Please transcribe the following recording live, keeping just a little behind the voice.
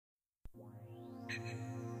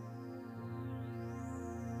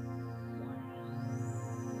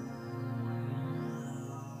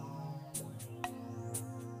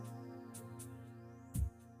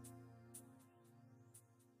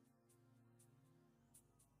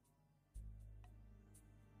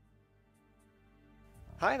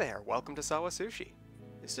Hi there, welcome to Sawa Sushi.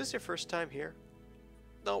 Is this your first time here?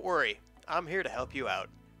 Don't worry, I'm here to help you out.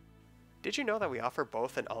 Did you know that we offer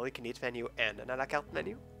both an all-you-can-eat menu and an a la carte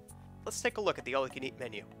menu? Let's take a look at the all-you-can-eat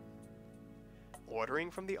menu. Ordering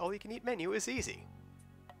from the all-you-can-eat menu is easy.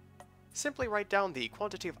 Simply write down the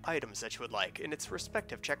quantity of items that you would like in its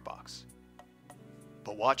respective checkbox.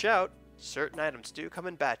 But watch out, certain items do come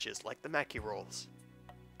in batches like the maki rolls.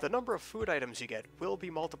 The number of food items you get will be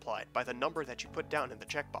multiplied by the number that you put down in the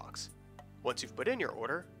checkbox. Once you've put in your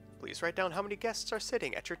order, please write down how many guests are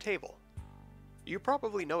sitting at your table. You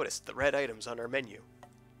probably noticed the red items on our menu.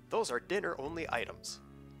 Those are dinner-only items.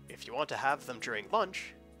 If you want to have them during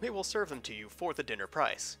lunch, we will serve them to you for the dinner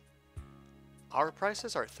price. Our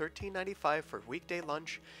prices are $13.95 for weekday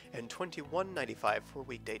lunch and $21.95 for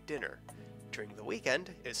weekday dinner. During the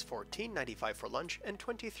weekend is $14.95 for lunch and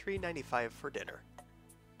 $23.95 for dinner.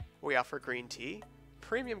 We offer green tea,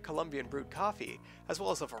 premium Colombian brewed coffee, as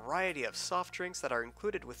well as a variety of soft drinks that are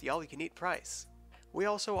included with the all-you-can-eat price. We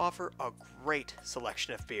also offer a great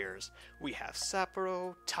selection of beers. We have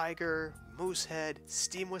Sapporo, Tiger, Moosehead,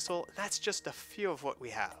 Steam Whistle, and that's just a few of what we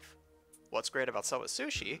have. What's great about Sawa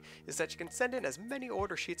Sushi is that you can send in as many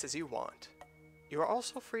order sheets as you want. You are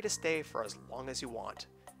also free to stay for as long as you want.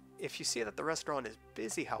 If you see that the restaurant is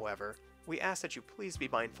busy, however, we ask that you please be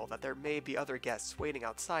mindful that there may be other guests waiting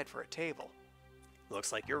outside for a table.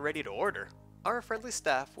 Looks like you're ready to order. Our friendly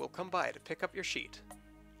staff will come by to pick up your sheet.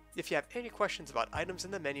 If you have any questions about items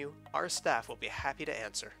in the menu, our staff will be happy to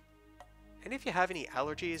answer. And if you have any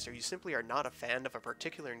allergies or you simply are not a fan of a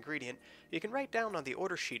particular ingredient, you can write down on the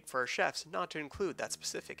order sheet for our chefs not to include that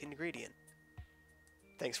specific ingredient.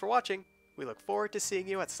 Thanks for watching. We look forward to seeing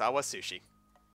you at Sawa Sushi.